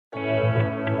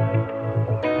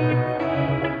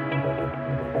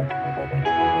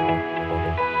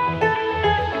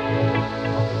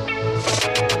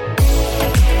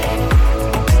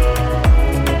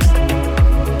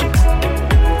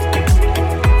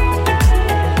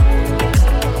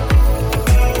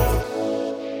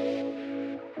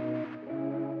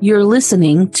You're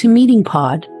listening to Meeting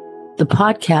Pod, the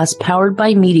podcast powered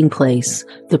by Meeting Place,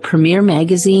 the premier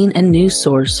magazine and news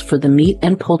source for the meat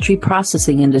and poultry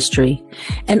processing industry,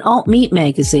 and Alt Meat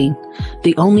Magazine,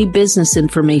 the only business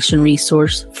information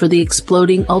resource for the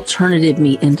exploding alternative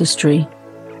meat industry.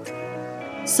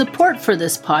 Support for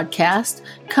this podcast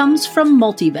comes from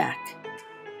Multivac.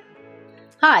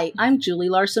 Hi, I'm Julie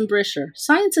Larson-Brisher,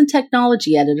 Science and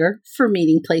Technology Editor for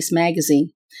Meeting Place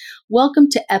Magazine. Welcome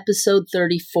to episode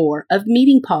 34 of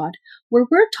Meeting Pod, where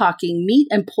we're talking meat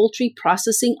and poultry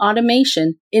processing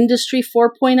automation, Industry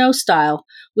 4.0 style,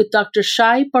 with Dr.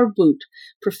 Shai Barboot,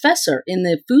 professor in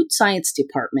the Food Science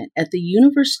Department at the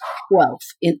University of Guelph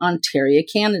in Ontario,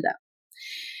 Canada.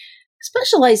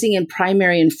 Specializing in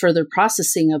primary and further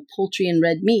processing of poultry and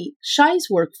red meat, Shai's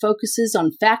work focuses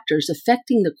on factors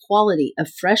affecting the quality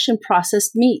of fresh and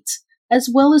processed meats, as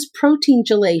well as protein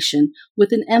gelation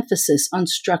with an emphasis on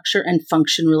structure and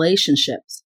function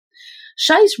relationships.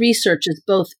 Shai's research is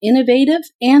both innovative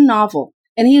and novel,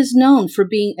 and he is known for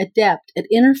being adept at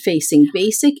interfacing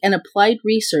basic and applied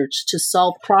research to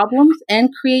solve problems and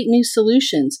create new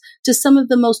solutions to some of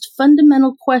the most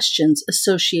fundamental questions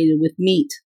associated with meat.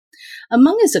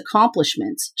 Among his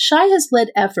accomplishments, Shai has led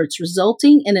efforts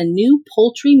resulting in a new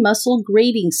poultry muscle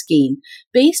grading scheme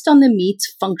based on the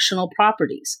meat's functional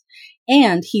properties.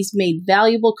 And he's made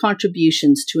valuable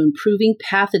contributions to improving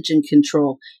pathogen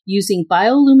control using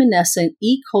bioluminescent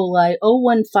E. coli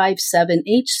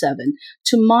 0157H7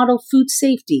 to model food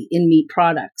safety in meat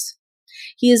products.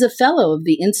 He is a fellow of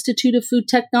the Institute of Food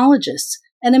Technologists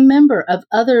and a member of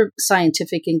other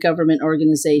scientific and government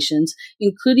organizations,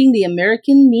 including the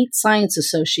American Meat Science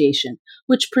Association,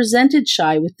 which presented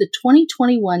Shai with the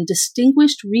 2021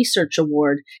 Distinguished Research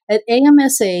Award at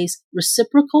AMSA's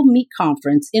Reciprocal Meat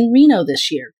Conference in Reno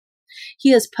this year.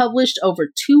 He has published over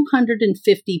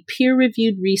 250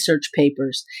 peer-reviewed research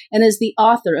papers and is the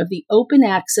author of the open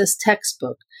access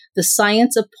textbook, The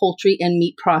Science of Poultry and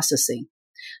Meat Processing.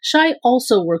 Shai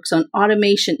also works on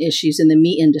automation issues in the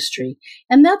meat industry,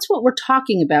 and that's what we're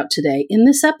talking about today in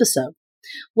this episode.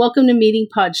 Welcome to Meeting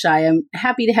Pod, Shai. I'm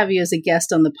happy to have you as a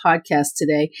guest on the podcast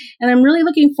today, and I'm really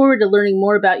looking forward to learning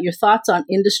more about your thoughts on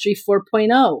Industry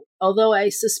 4.0, although I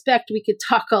suspect we could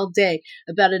talk all day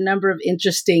about a number of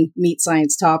interesting meat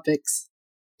science topics.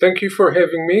 Thank you for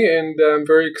having me, and I'm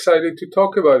very excited to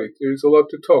talk about it. There's a lot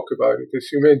to talk about it, as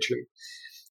you mentioned.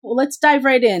 Well, let's dive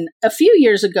right in. A few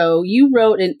years ago, you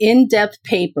wrote an in-depth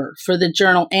paper for the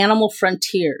journal Animal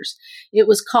Frontiers. It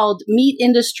was called Meat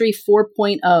Industry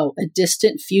 4.0, A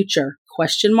Distant Future, ?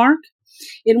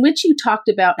 In which you talked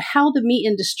about how the meat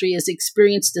industry has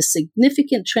experienced a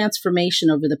significant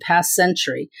transformation over the past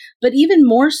century, but even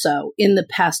more so in the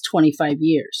past 25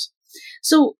 years.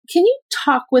 So can you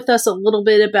talk with us a little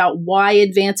bit about why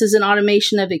advances in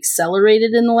automation have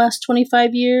accelerated in the last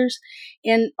 25 years?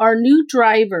 And are new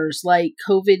drivers like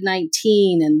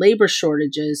COVID-19 and labor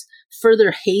shortages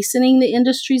further hastening the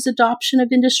industry's adoption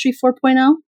of Industry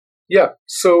 4.0? Yeah,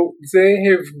 so there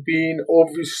have been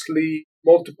obviously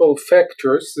multiple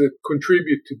factors that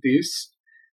contribute to this.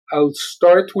 I'll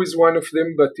start with one of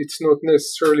them, but it's not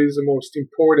necessarily the most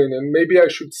important. And maybe I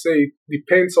should say it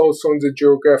depends also on the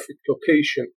geographic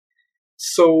location.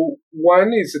 So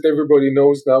one is that everybody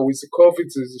knows now with the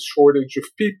COVID, there's a shortage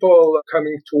of people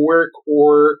coming to work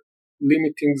or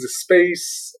limiting the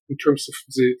space in terms of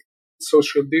the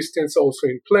social distance also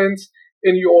in plants.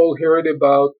 And you all heard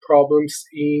about problems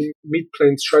in meat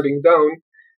plants shutting down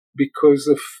because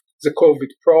of the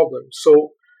COVID problem.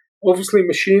 So obviously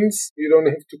machines, you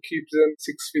don't have to keep them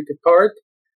 6 feet apart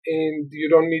and you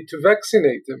don't need to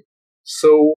vaccinate them.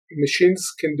 So machines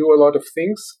can do a lot of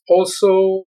things.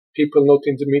 Also, people not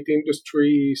in the meat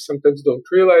industry sometimes don't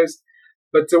realize,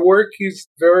 but the work is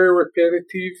very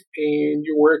repetitive and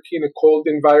you work in a cold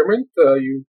environment.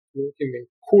 You work in a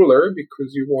cooler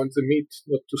because you want the meat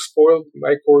not to spoil, the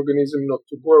microorganism not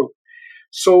to grow.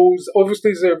 So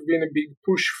obviously there have been a big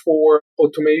push for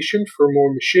automation, for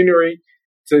more machinery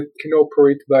that can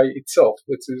operate by itself.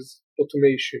 That is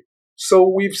automation. So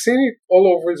we've seen it all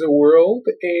over the world,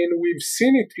 and we've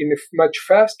seen it in a much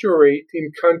faster rate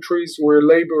in countries where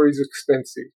labor is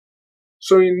expensive.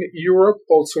 So in Europe,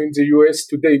 also in the US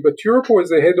today, but Europe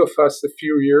was ahead of us a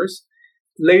few years.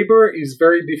 Labor is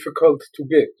very difficult to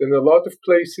get. In a lot of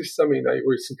places, I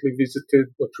recently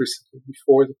visited,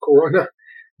 before the corona,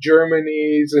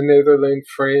 Germany, the Netherlands,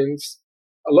 France.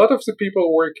 A lot of the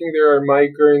people working there are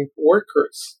migrant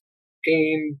workers.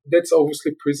 And that's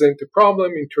obviously present a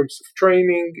problem in terms of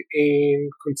training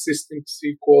and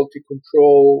consistency, quality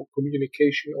control,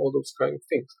 communication, all those kind of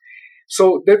things.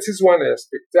 So that is one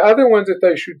aspect. The other one that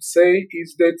I should say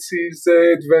is that is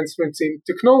advancements in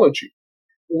technology.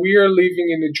 We are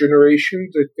living in a generation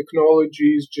that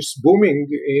technology is just booming.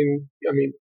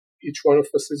 Each one of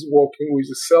us is walking with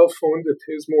a cell phone that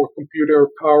has more computer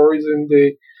power than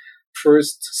the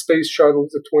first space shuttle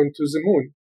that went to the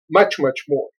moon. Much, much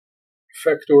more. A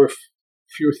factor of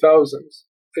few thousands.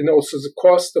 And also the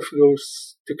cost of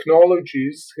those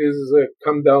technologies has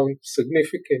come down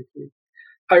significantly.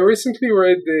 I recently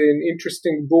read an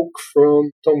interesting book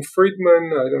from Tom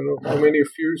Friedman. I don't know how many of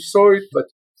you saw it, but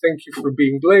thank you for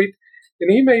being late. And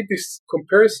he made this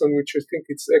comparison, which I think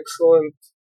it's excellent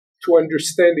to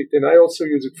understand it, and I also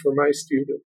use it for my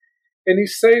students. And he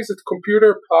says that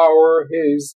computer power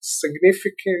has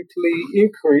significantly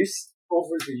increased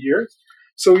over the years.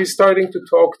 So he's starting to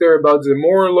talk there about the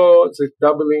Moore law, the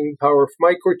doubling power of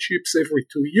microchips every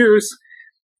 2 years,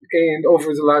 and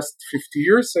over the last 50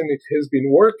 years, and it has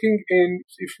been working. And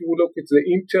if you look at the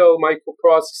Intel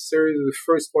microprocessors, the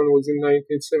first one was in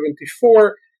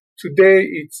 1974. Today,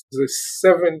 it's the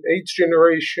 7th, 8th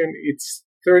generation. It's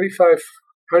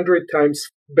 3,500 times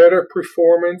better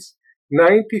performance,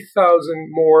 90,000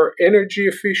 more energy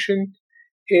efficient,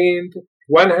 and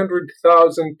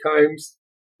 100,000 times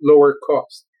lower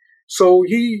cost. So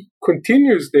he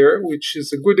continues there, which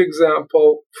is a good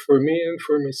example for me and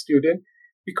for my student.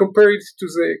 He compared it to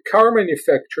the car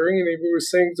manufacturing, and he was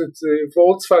saying that the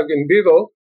Volkswagen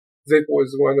Beetle, that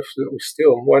was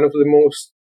still one of the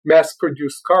most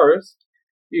mass-produced cars,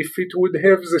 if it would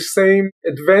have the same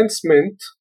advancement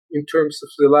in terms of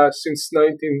since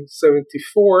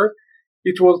 1974,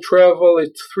 it will travel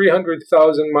at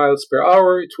 300,000 miles per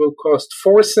hour. It will cost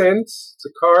 4 cents,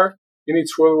 the car, and it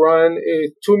will run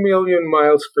at 2 million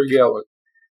miles per gallon.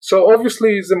 So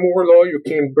obviously, the Moore law, you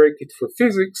can't break it for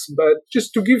physics, but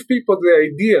just to give people the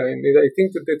idea, and I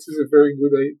think that is a very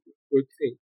good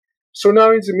thing. So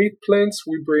now in the meat plants,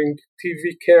 we bring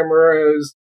TV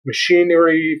cameras,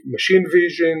 machinery, machine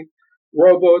vision,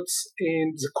 robots,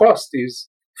 and the cost is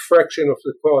a fraction of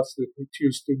the cost that it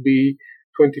used to be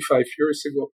 25 years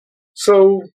ago.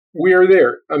 So we are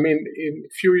there. A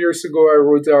few years ago, I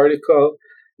wrote the article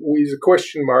with a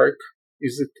question mark.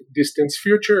 Is it distant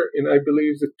future? And I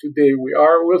believe that today we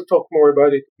are. We'll talk more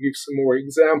about it, give some more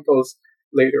examples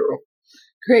later on.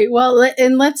 Great. Well,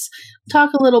 and let's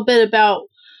talk a little bit about,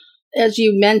 as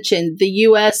you mentioned, the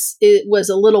U.S. was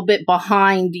a little bit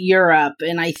behind Europe.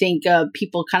 And I think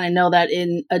people kind of know that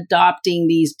in adopting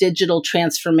these digital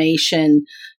transformation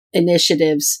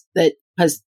initiatives that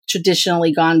has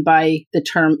traditionally gone by the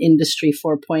term Industry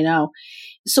 4.0.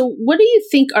 So what do you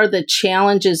think are the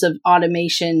challenges of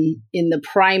automation in the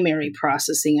primary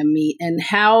processing of meat, and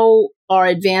how are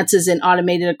advances in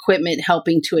automated equipment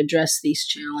helping to address these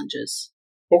challenges?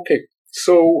 Okay,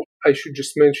 so I should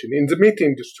just mention, in the meat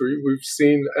industry, we've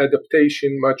seen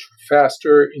adaptation much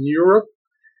faster in Europe,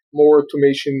 more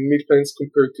automation in meat plants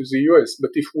compared to the US.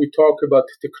 But if we talk about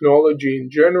technology in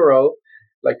general,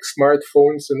 like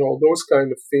smartphones and all those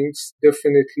kind of things,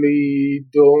 definitely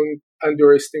don't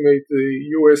underestimate the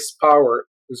US power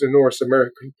as a North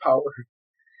American power.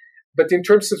 But in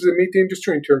terms of the meat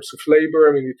industry, in terms of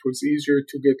labor, it was easier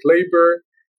to get labor.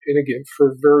 And again,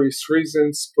 for various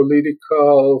reasons,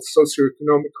 political,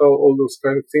 socioeconomical, all those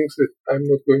kind of things that I'm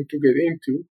not going to get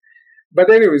into.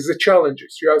 But anyways, the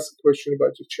challenges. You asked a question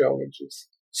about the challenges.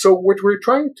 So what we're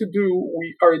trying to do,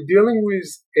 we are dealing with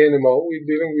we're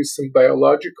dealing with some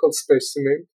biological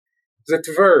specimen that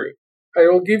vary. I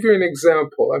will give you an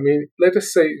example. Let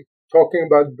us say, talking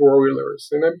about broilers,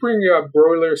 and I'm bringing up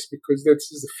broilers because that's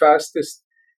the fastest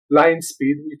line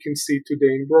speed we can see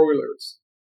today in broilers.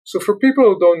 So for people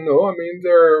who don't know,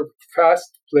 there are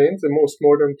fast plants, the most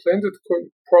modern plants that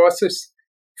can process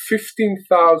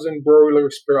 15,000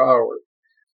 broilers per hour.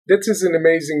 That is an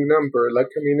amazing number.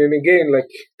 And again,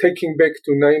 taking back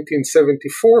to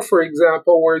 1974, for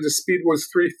example, where the speed was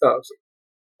 3,000.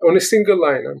 On a single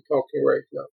line, I'm talking right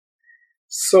now.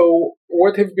 So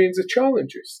what have been the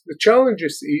challenges? The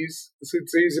challenges is that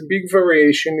there is a big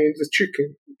variation in the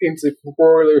chicken, in the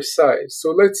broiler size.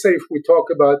 So let's say if we talk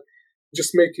about,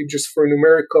 just make it just for a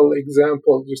numerical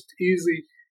example, just easy,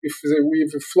 if we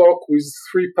have a flock with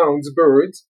 3 pounds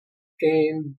birds,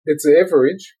 and that's the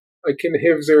average, I can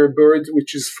have there a bird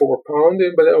which is 4 pounds,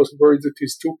 but also a bird that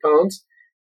is 2 pounds.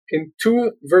 And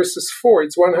 2 versus 4,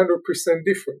 it's 100%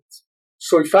 difference.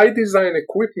 So if I design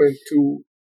equipment to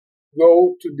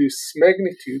go to this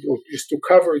magnitude or just to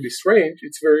cover this range,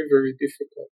 it's very, very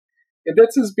difficult. And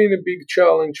that has been a big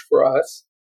challenge for us.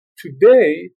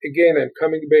 Today, again, I'm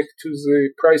coming back to the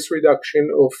price reduction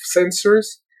of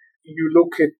sensors. You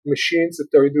look at machines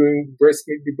that are doing breast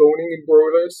meat deboning in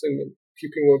broilers, and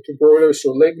keeping on to broilers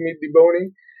or leg meat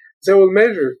deboning, they will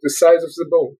measure the size of the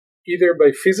bone, either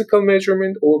by physical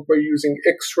measurement or by using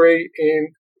X-ray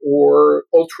and or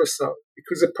ultrasound.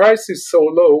 Because the price is so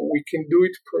low, we can do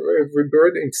it per every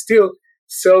bird and still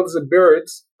sell the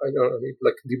birds. I don't know,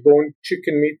 like deboned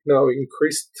chicken meat now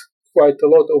increased quite a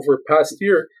lot over the past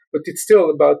year, but it's still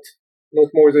about not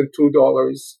more than $2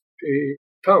 a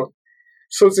pound.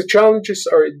 So the challenges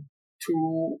are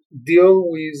to deal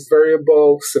with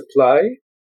variable supply.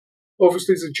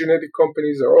 Obviously, the genetic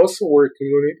companies are also working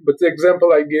on it, but the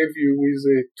example I gave you with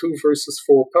a 2 versus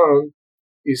 4 pound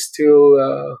is still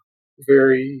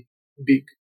very big.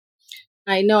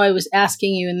 I know I was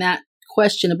asking you in that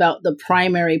question about the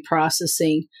primary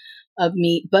processing of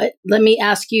meat, but let me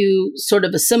ask you sort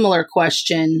of a similar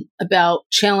question about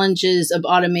challenges of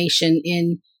automation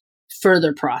in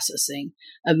further processing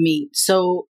of meat.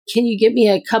 So can you give me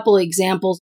a couple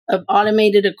examples of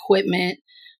automated equipment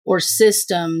or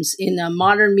systems in a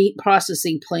modern meat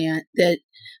processing plant that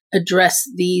address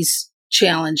these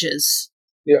challenges?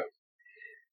 Yeah.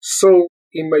 So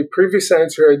in my previous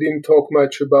answer, I didn't talk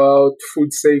much about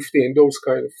food safety and those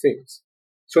kind of things.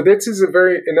 So that is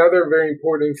another very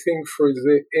important thing for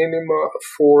the animal,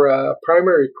 for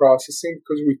primary processing,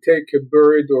 because we take a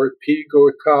bird or a pig or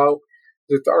a cow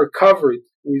that are covered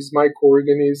with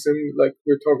microorganisms, like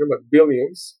we're talking about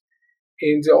billions,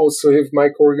 and they also have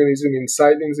microorganisms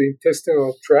inside in the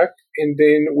intestinal tract, and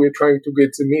then we're trying to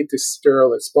get the meat as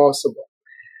sterile as possible.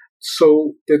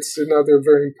 So that's another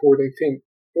very important thing.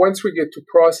 Once we get to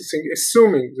processing,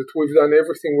 assuming that we've done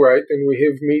everything right and we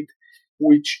have meat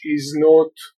which is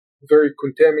not very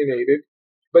contaminated,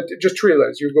 but just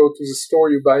realize you go to the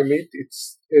store, you buy meat, it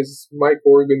has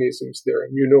microorganisms there,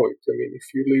 and you know it. I mean,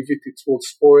 if you leave it, it will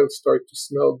spoil, start to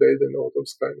smell bad, and all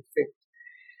those kind of things.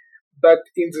 But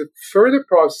in the further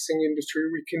processing industry,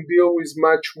 we can deal with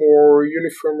much more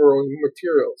uniform raw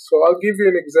materials. So I'll give you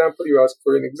an example. You asked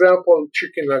for an example,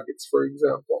 chicken nuggets, for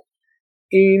example.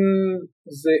 In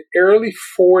the early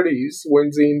 40s,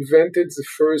 when they invented the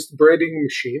first breading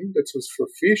machine, that was for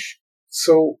fish,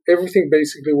 so everything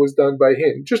basically was done by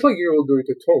hand, just like you will do it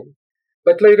at home.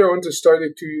 But later on, they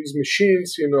started to use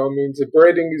machines, the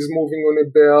breading is moving on a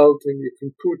belt, and you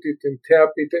can put it and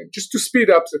tap it, and just to speed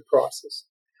up the process.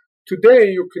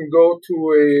 Today, you can go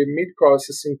to a meat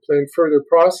processing plant, further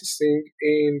processing,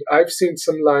 and I've seen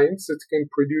some lines that can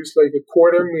produce like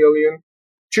 250,000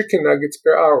 chicken nuggets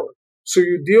per hour. So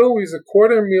you deal with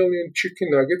 250,000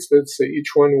 chicken nuggets, let's say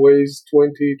each one weighs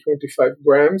 20, 25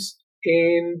 grams,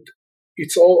 and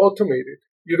it's all automated.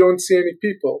 You don't see any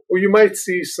people. Or you might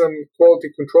see some quality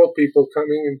control people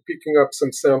coming and picking up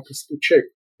some samples to check.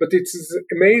 But it's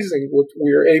amazing what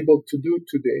we're able to do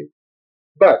today.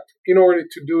 But in order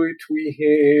to do it, we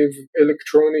have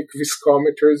electronic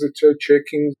viscometers that are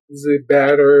checking the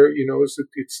batter, so that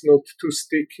it's not too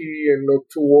sticky and not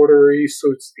too watery,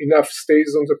 so it's enough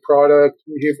stays on the product.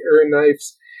 We have air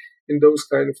knives and those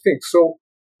kind of things. So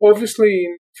obviously,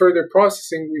 in further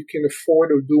processing, we can afford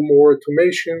to do more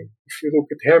automation. If you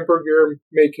look at hamburger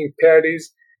making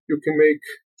patties, you can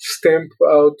stamp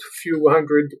out a few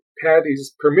hundred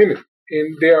patties per minute,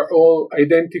 and they are all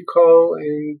identical.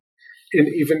 And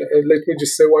even, let me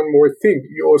just say one more thing.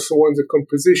 You also want the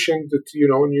composition that,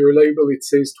 on your label it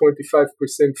says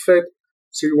 25% fat.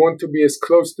 So you want to be as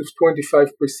close to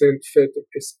 25% fat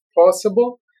as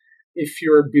possible. If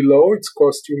you're below, it's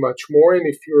cost you much more. And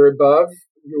if you're above,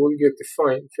 you will get a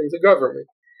fine from the government.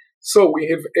 So we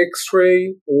have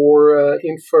X-ray or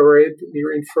infrared,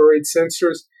 near-infrared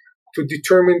sensors to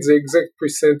determine the exact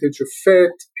percentage of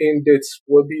fat, and that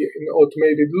will be an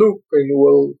automated loop and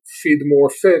will feed more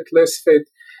fat, less fat.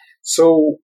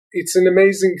 So it's an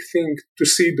amazing thing to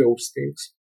see those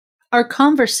things. Our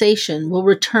conversation will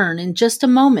return in just a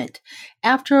moment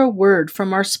after a word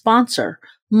from our sponsor,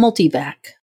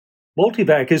 Multivac.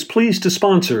 Multivac is pleased to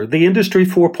sponsor the Industry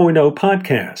 4.0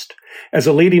 podcast. As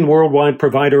a leading worldwide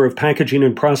provider of packaging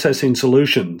and processing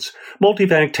solutions,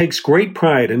 Multivac takes great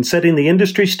pride in setting the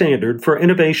industry standard for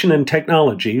innovation and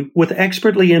technology with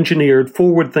expertly engineered,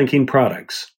 forward-thinking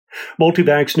products.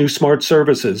 Multivac's new Smart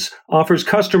Services offers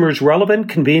customers relevant,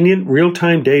 convenient,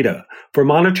 real-time data for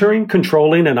monitoring,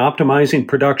 controlling, and optimizing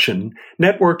production,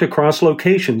 networked across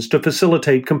locations to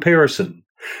facilitate comparison.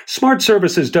 Smart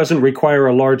Services doesn't require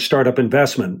a large startup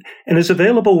investment and is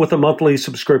available with a monthly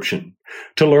subscription.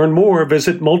 To learn more,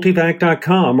 visit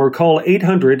multivac.com or call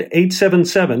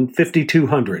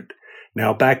 800-877-5200.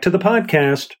 Now back to the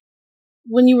podcast.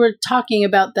 When you were talking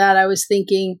about that, I was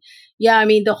thinking,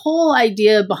 the whole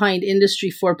idea behind Industry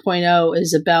 4.0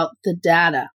 is about the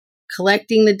data,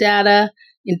 collecting the data,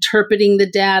 interpreting the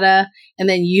data, and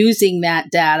then using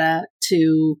that data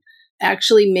to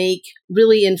actually make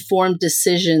really informed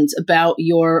decisions about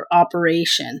your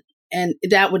operation. And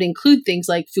that would include things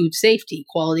like food safety,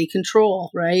 quality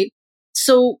control, right?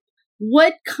 So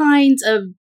what kinds of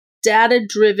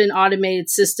data-driven automated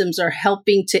systems are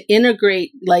helping to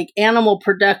integrate like animal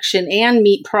production and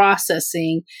meat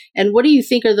processing? And what do you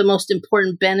think are the most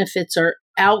important benefits or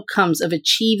outcomes of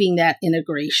achieving that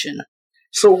integration?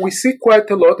 So we see quite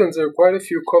a lot, and there are quite a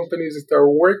few companies that are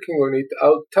working on it.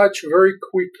 I'll touch very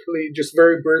quickly, just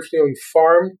very briefly, on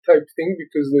farm type thing,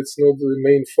 because that's not the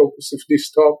main focus of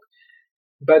this talk.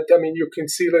 But I mean, you can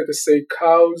see, let us say,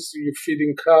 cows, you're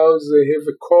feeding cows, they have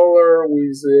a collar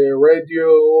with a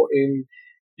radio, and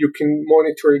you can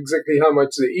monitor exactly how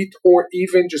much they eat, or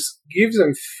even just give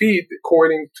them feed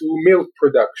according to milk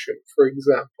production, for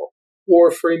example. Or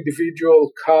for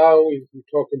individual cow, if we're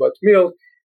talking about milk,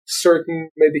 certain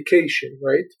medication,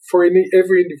 right, for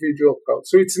every individual cow.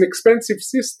 So it's an expensive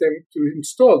system to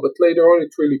install, but later on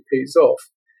it really pays off.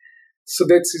 So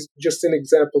that's just an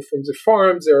example from the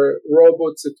farms. There are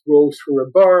robots that go through a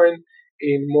barn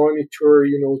and monitor,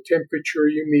 temperature,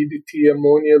 humidity,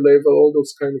 ammonia level, all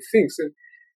those kind of things. And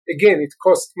again, it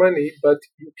costs money, but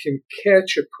you can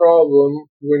catch a problem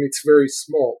when it's very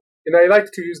small. And I like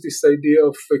to use this idea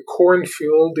of a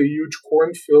cornfield, a huge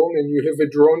cornfield, and you have a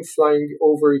drone flying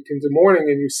over it in the morning,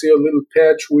 and you see a little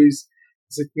patch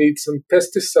that needs some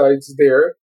pesticides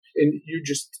there, and you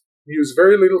just use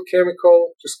very little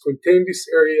chemical, just contain this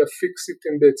area, fix it,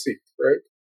 and that's it, right?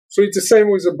 So it's the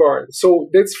same with a barn. So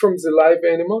that's from the live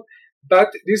animal,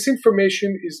 but this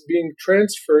information is being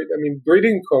transferred. I mean,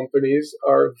 breeding companies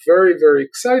are very, very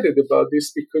excited about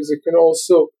this because they can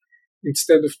also,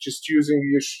 instead of just using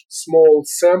your small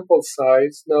sample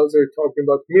size, now they're talking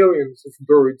about millions of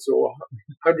birds or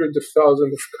hundreds of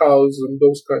thousands of cows and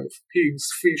those kind of pigs,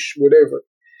 fish, whatever.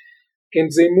 And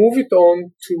they move it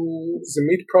on to the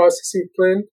meat processing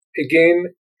plant.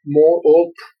 Again,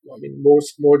 all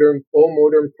modern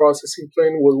processing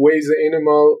plant will weigh the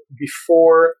animal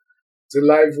before the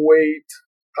live weight,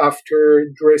 after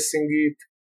dressing it.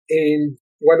 And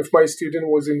one of my students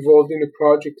was involved in a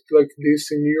project like this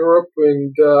in Europe,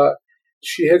 and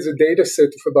she has a data set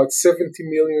of about 70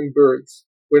 million birds.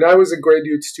 When I was a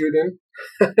graduate student,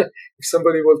 if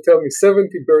somebody will tell me 70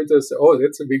 birds, I say, oh,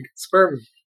 that's a big experiment.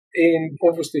 And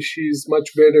obviously she's much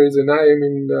better than I am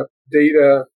in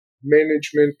data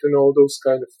management and all those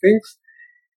kind of things.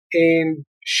 And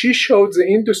she showed the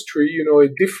industry, a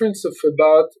difference of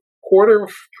about 0.25%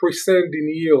 in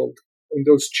yield on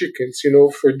those chickens,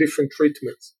 for different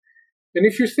treatments. And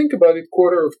if you think about it,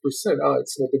 0.25%,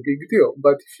 it's not a big deal.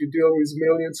 But if you deal with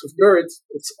millions of birds,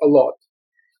 it's a lot.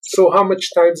 So how much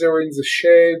time they were in the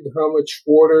shed, how much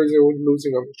water they were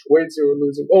losing, how much weight they were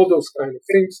losing, all those kind of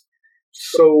things.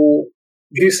 So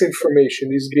this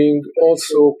information is being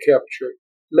also captured.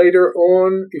 Later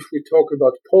on, if we talk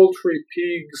about poultry,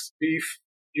 pigs, beef,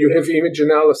 you have image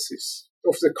analysis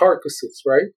of the carcasses,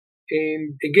 right?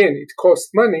 And again, it costs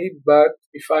money, but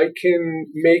if I can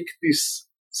make this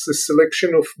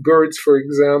selection of birds, for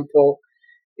example,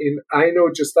 and I know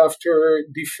just after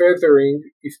defeathering,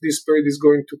 if this bird is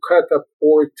going to cut up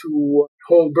or to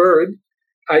whole bird,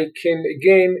 I can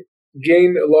again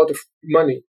gain a lot of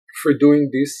money for doing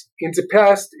this. In the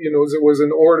past, there was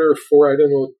an order for,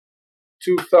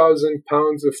 2,000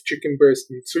 pounds of chicken breast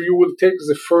meat. So you will take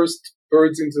the first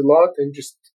birds in the lot and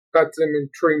just cut them and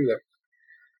trim them.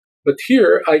 But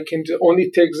here, I can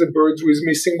only take the birds with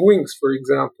missing wings, for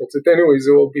example, that anyways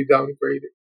they will be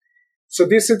downgraded. So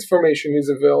this information is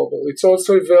available. It's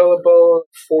also available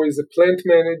for the plant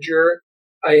manager.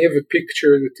 I have a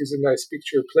picture that is a nice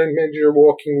picture. A plant manager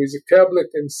walking with a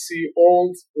tablet and see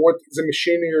all what the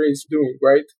machinery is doing,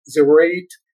 right? The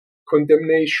rate,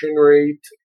 condemnation rate,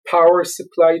 power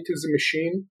supply to the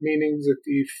machine, meaning that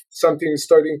if something is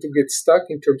starting to get stuck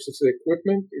in terms of the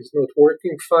equipment, is not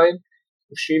working fine,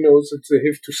 she knows that they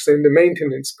have to send a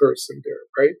maintenance person there,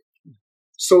 right?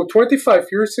 So 25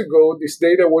 years ago, this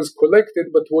data was collected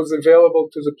but was available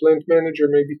to the plant manager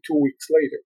maybe 2 weeks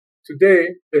later.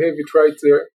 Today, they have it right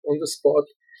there on the spot,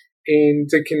 and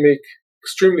they can make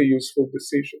extremely useful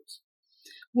decisions.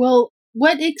 Well,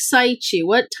 what excites you?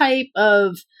 What type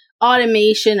of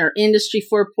automation or Industry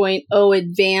 4.0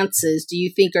 advances do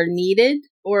you think are needed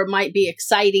or might be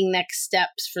exciting next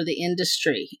steps for the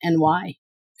industry, and why?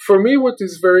 For me, what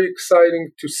is very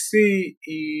exciting to see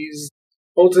is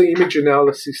all the image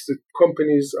analysis that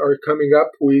companies are coming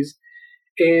up with.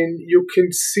 And you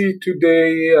can see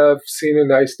today, I've seen a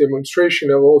nice demonstration.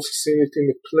 I've also seen it in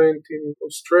a plant in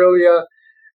Australia.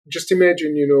 Just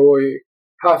imagine,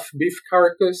 a half beef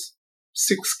carcass,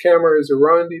 6 cameras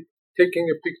around it, taking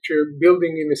a picture,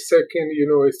 building in a second,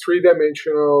 a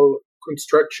three-dimensional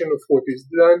construction of what is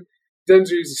done. Then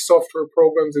there is a software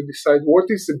program that decide what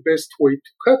is the best way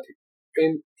to cut it.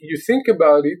 And you think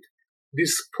about it,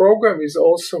 this program is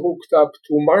also hooked up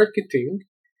to marketing.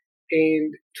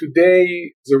 And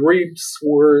today the ribs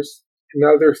were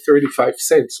another 35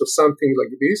 cents or something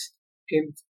like this.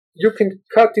 And you can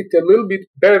cut it a little bit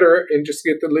better and just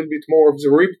get a little bit more of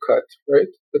the rib cut, right?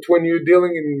 But when you're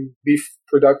dealing in beef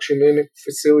production in a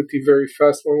facility very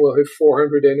fast, one will have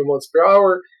 400 animals per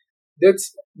hour,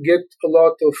 that's get a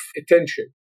lot of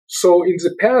attention. So in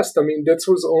the past, that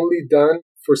was only done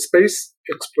for space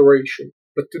exploration.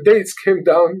 But today it's came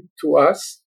down to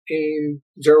us, and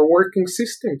there are working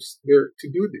systems there to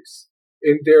do this.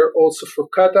 And they're also for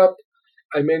cut up.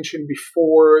 I mentioned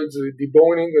before the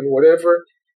deboning and whatever.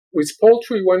 With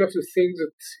poultry, one of the things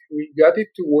that we got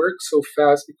it to work so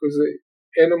fast because the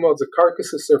animals, the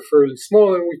carcasses are fairly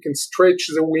small, and we can stretch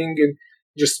the wing and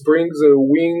just bring the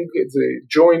wing, the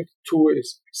joint to a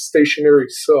stationary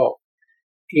saw.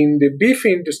 In the beef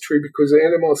industry, because the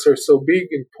animals are so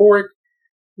big in pork,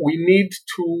 we need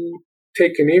to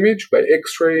take an image by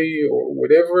X-ray or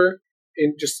whatever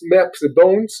and just map the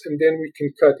bones, and then we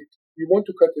can cut it. We want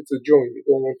to cut at the joint. We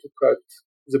don't want to cut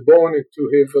the bone and to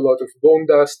have a lot of bone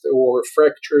dust or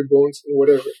fractured bones and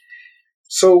whatever.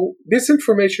 So this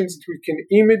information that we can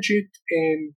image it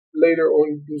and later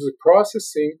on do the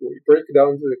processing, we break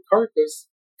down the carcass.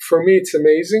 For me, it's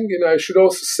amazing. And I should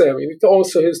also say, it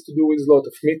also has to do with a lot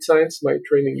of meat science. My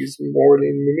training is more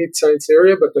in the meat science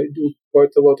area, but I do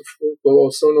quite a lot of work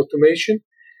also on automation.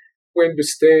 We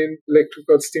understand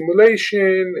electrical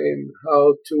stimulation and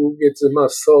how to get the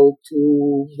muscle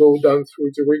to go down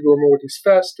through the rigor mortis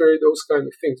faster, those kind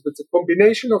of things. But the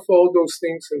combination of all those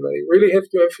things, and I really have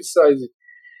to emphasize it,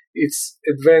 it's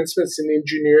advancements in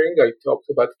engineering. I talked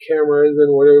about cameras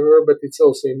and whatever, but it's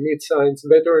also in meat science,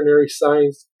 veterinary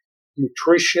science,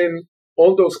 nutrition,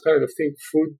 all those kind of things,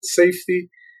 food safety.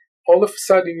 All of a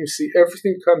sudden you see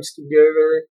everything comes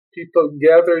together. People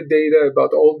gather data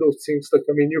about all those things.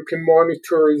 You can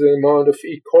monitor the amount of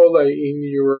E. coli in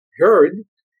your herd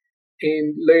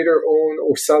and later on,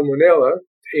 or salmonella,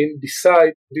 and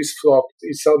decide this flock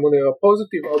is salmonella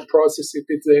positive. I'll process it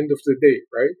at the end of the day,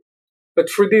 right? But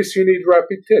for this, you need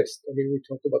rapid test. We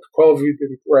talk about COVID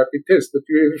and rapid test, but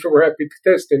you have a rapid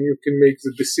test and you can make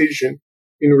the decision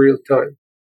in real time.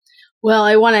 Well,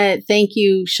 I want to thank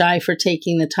you, Shai, for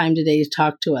taking the time today to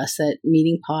talk to us at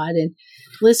Meeting Pod. And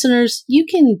listeners, you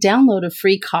can download a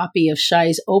free copy of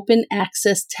Shai's open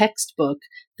access textbook,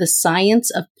 The Science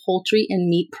of Poultry and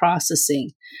Meat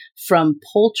Processing, from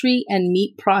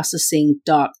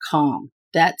poultryandmeatprocessing.com.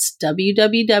 That's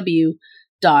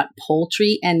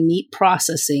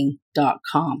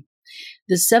www.poultryandmeatprocessing.com.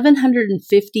 The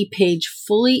 750-page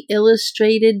fully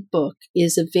illustrated book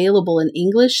is available in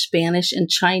English, Spanish, and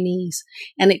Chinese,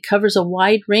 and it covers a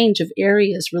wide range of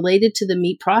areas related to the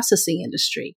meat processing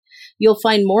industry. You'll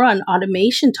find more on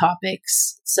automation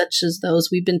topics, such as those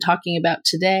we've been talking about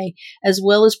today, as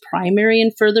well as primary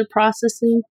and further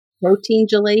processing, protein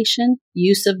gelation,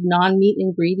 use of non-meat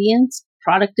ingredients,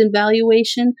 product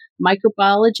evaluation,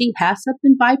 microbiology, HACCP,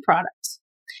 and byproducts.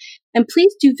 And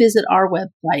please do visit our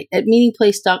website at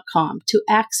meetingplace.com to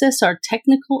access our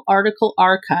technical article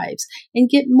archives and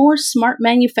get more smart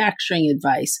manufacturing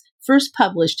advice first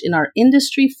published in our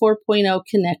Industry 4.0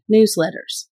 Connect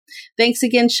newsletters. Thanks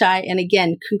again, Shai, and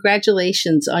again,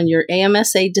 congratulations on your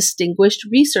AMSA Distinguished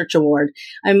Research Award.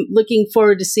 I'm looking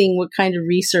forward to seeing what kind of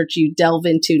research you delve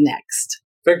into next.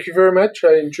 Thank you very much.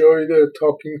 I enjoyed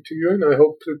talking to you, and I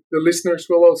hope that the listeners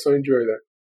will also enjoy that.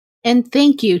 And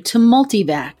thank you to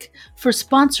Multivac for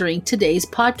sponsoring today's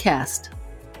podcast.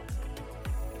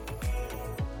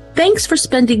 Thanks for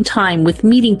spending time with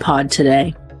Meeting Pod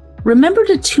today. Remember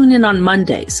to tune in on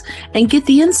Mondays and get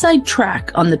the inside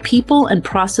track on the people and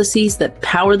processes that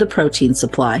power the protein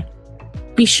supply.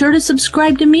 Be sure to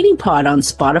subscribe to Meeting Pod on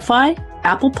Spotify,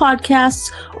 Apple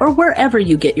Podcasts, or wherever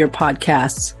you get your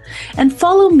podcasts. And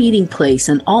follow Meeting Place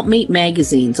and AltMeat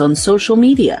magazines on social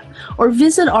media, or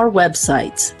visit our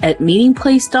websites at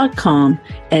meetingplace.com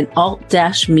and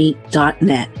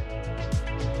alt-meat.net.